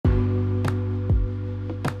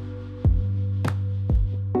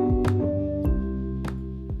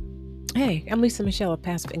Hi, I'm Lisa Michelle of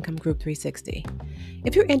Passive Income Group 360.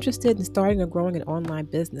 If you're interested in starting or growing an online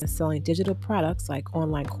business selling digital products like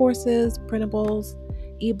online courses, printables,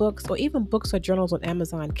 ebooks, or even books or journals on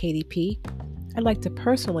Amazon KDP, I'd like to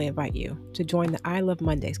personally invite you to join the I Love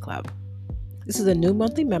Mondays Club. This is a new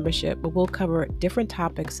monthly membership where we'll cover different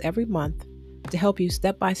topics every month to help you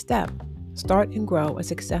step by step start and grow a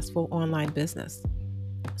successful online business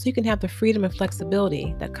so you can have the freedom and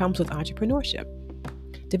flexibility that comes with entrepreneurship.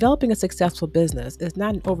 Developing a successful business is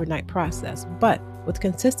not an overnight process, but with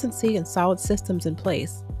consistency and solid systems in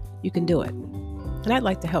place, you can do it. And I'd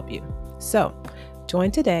like to help you. So, join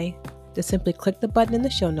today to simply click the button in the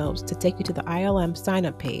show notes to take you to the ILM sign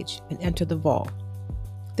up page and enter the vault.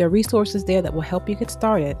 There are resources there that will help you get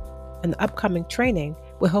started, and the upcoming training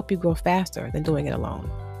will help you grow faster than doing it alone.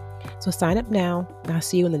 So, sign up now, and I'll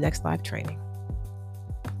see you in the next live training.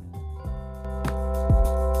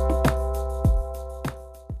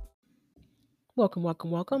 Welcome.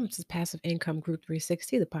 This is Passive Income Group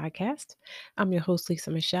 360, the podcast. I'm your host, Lisa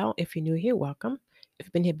Michelle. If you're new here, welcome. If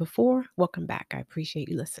you've been here before, welcome back. I appreciate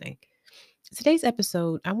you listening. Today's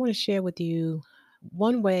episode, I want to share with you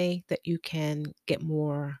one way that you can get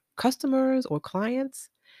more customers or clients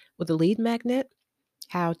with a lead magnet,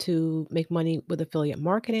 how to make money with affiliate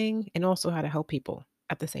marketing, and also how to help people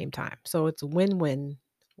at the same time. So it's a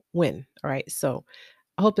win-win-win. All right. So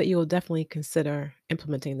I hope that you will definitely consider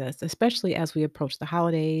implementing this, especially as we approach the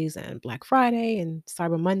holidays and Black Friday and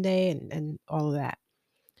Cyber Monday and all of that.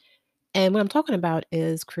 And what I'm talking about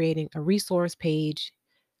is creating a resource page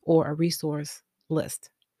or a resource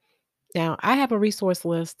list. Now, I have a resource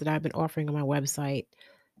list that I've been offering on my website,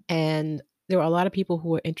 and there are a lot of people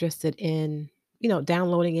who are interested in,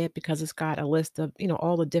 downloading it because it's got a list of,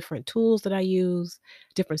 all the different tools that I use,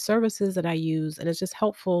 different services that I use, and it's just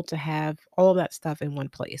helpful to have all of that stuff in one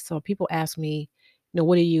place. So people ask me,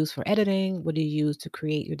 what do you use for editing? What do you use to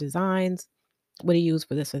create your designs? What do you use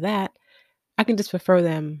for this or that? I can just refer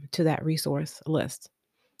them to that resource list.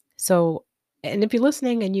 So, and if you're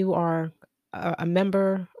listening and you are a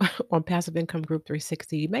member on Passive Income Group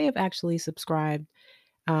 360, you may have actually subscribed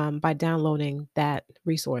by downloading that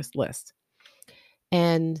resource list.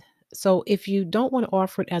 And so if you don't want to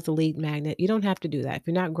offer it as a lead magnet, you don't have to do that. If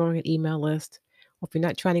you're not growing an email list, or if you're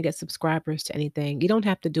not trying to get subscribers to anything, you don't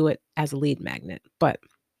have to do it as a lead magnet. But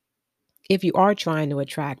if you are trying to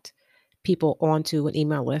attract people onto an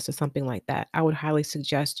email list or something like that, I would highly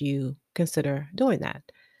suggest you consider doing that.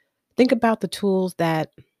 Think about the tools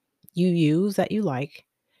that you use that you like,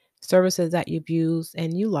 services that you've used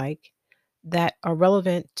and you like that are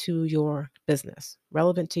relevant to your business,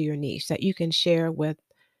 relevant to your niche that you can share with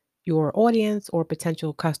your audience or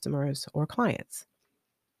potential customers or clients.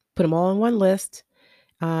 Put them all in one list.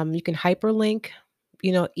 You can hyperlink,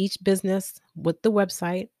 each business with the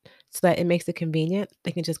website so that it makes it convenient.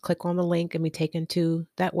 They can just click on the link and be taken to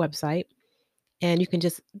that website. And you can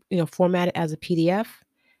just, format it as a PDF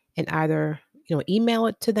and either, email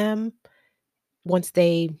it to them once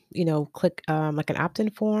they, click like an opt-in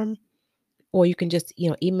form, or you can just,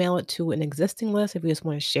 email it to an existing list if you just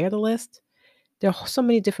want to share the list. There are so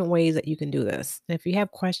many different ways that you can do this. And if you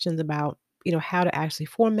have questions about, how to actually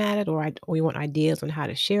format it, or you want ideas on how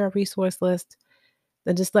to share a resource list,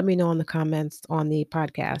 then just let me know in the comments on the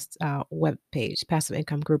podcast web page,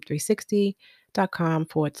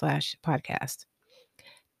 passiveincomeGroup360.com/podcast.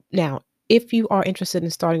 Now, if you are interested in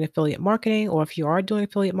starting affiliate marketing, or if you are doing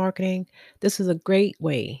affiliate marketing, this is a great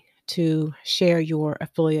way to share your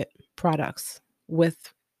affiliate products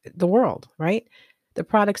with the world, right? The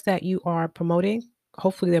products that you are promoting,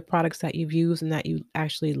 hopefully they're products that you've used and that you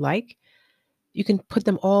actually like. You can put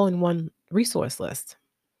them all in one resource list,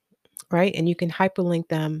 right? And you can hyperlink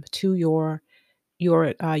them to your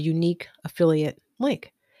unique affiliate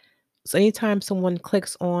link. So anytime someone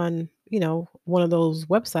clicks on, one of those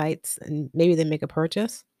websites and maybe they make a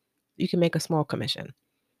purchase, you can make a small commission.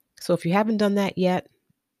 So if you haven't done that yet,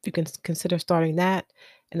 you can consider starting that.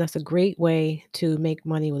 And that's a great way to make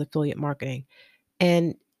money with affiliate marketing.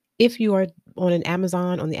 And if you are on the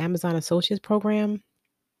Amazon Associates program,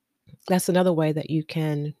 that's another way that you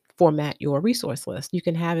can format your resource list. You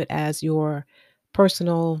can have it as your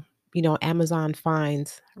personal, Amazon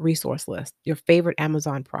finds resource list, your favorite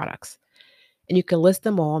Amazon products. And you can list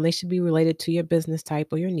them all, and they should be related to your business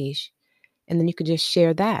type or your niche. And then you can just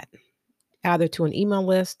share that either to an email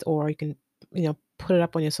list, or you can, put it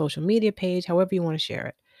up on your social media page, however you want to share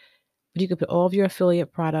it. But you can put all of your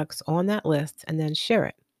affiliate products on that list and then share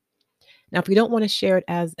it. Now, if you don't want to share it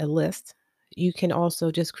as a list, you can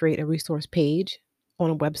also just create a resource page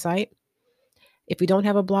on a website. If you don't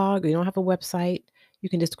have a blog or you don't have a website, You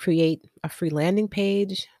can just create a free landing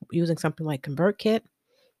page using something like ConvertKit.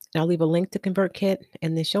 And I'll leave a link to ConvertKit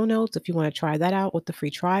in the show notes if you want to try that out with the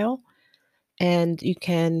free trial. And you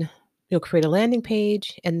can create a landing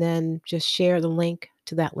page and then just share the link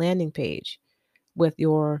to that landing page with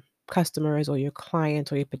your customers or your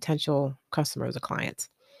clients or your potential customers or clients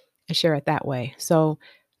and share it that way. So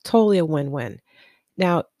totally a win-win.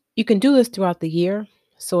 Now, you can do this throughout the year.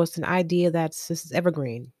 So it's an idea this is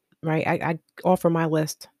evergreen, right? I offer my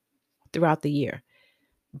list throughout the year.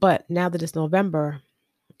 But now that it's November,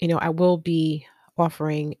 I will be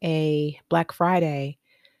offering a Black Friday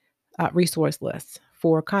resource list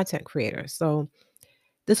for content creators. So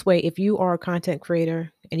this way, if you are a content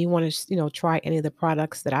creator and you want to, try any of the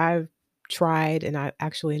products that I've tried and I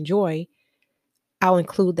actually enjoy, I'll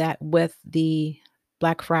include that with the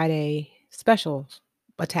Black Friday specials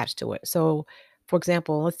attached to it. So, for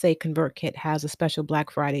example, let's say ConvertKit has a special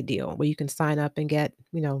Black Friday deal where you can sign up and get,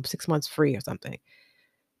 6 months free or something.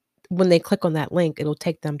 When they click on that link, it'll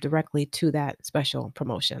take them directly to that special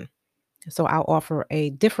promotion. So I'll offer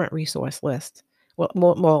a different resource list,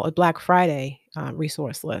 well a Black Friday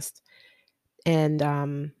resource list.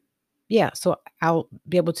 And yeah, so I'll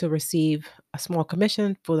be able to receive a small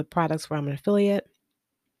commission for the products where I'm an affiliate.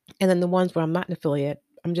 And then the ones where I'm not an affiliate,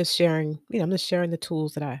 I'm just sharing the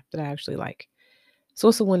tools that I actually like. So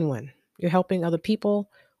it's a win-win. You're helping other people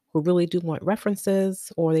who really do want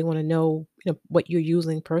references or they want to know, what you're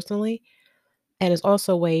using personally. And it's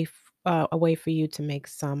also a way for you to make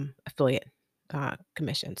some affiliate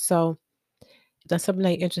commission. So if that's something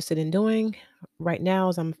that you're interested in doing right now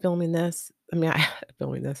as I'm filming this,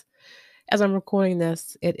 filming this, as I'm recording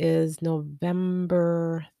this, it is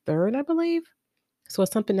November 3rd, I believe. So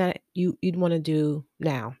it's something that you'd want to do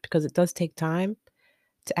now because it does take time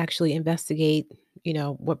to actually investigate,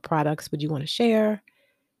 what products would you want to share?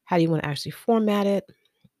 How do you want to actually format it?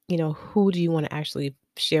 Who do you want to actually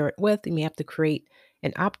share it with? You may have to create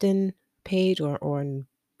an opt-in page or an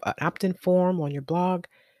opt-in form on your blog.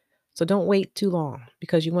 So don't wait too long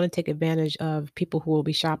because you want to take advantage of people who will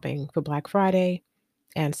be shopping for Black Friday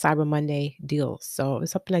and Cyber Monday deals. So if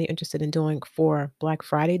it's something that you're interested in doing for Black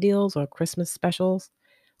Friday deals or Christmas specials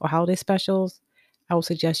or holiday specials, I would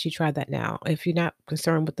suggest you try that now. If you're not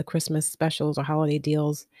concerned with the Christmas specials or holiday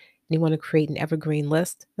deals and you want to create an evergreen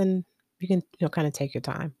list, then you can, kind of take your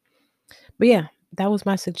time. But yeah, that was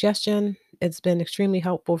my suggestion. It's been extremely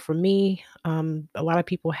helpful for me. A lot of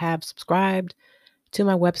people have subscribed to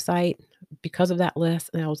my website because of that list,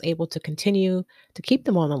 and I was able to continue to keep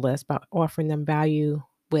them on the list by offering them value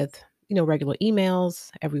with, regular emails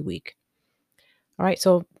every week. All right,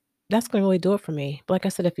 so that's going to really do it for me. But like I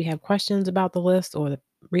said, if you have questions about the list or the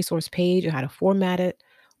resource page or how to format it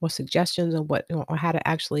or suggestions on what, or how to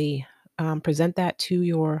actually present that to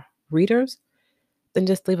your readers, then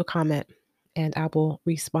just leave a comment and I will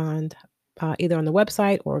respond either on the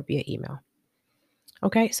website or via email.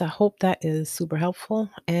 Okay, so I hope that is super helpful.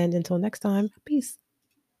 And until next time, peace.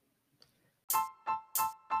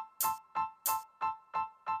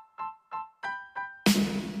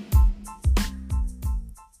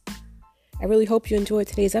 I really hope you enjoyed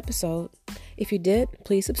today's episode. If you did,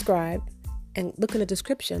 please subscribe and look in the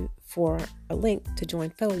description for a link to join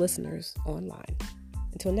fellow listeners online.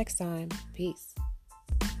 Until next time, peace.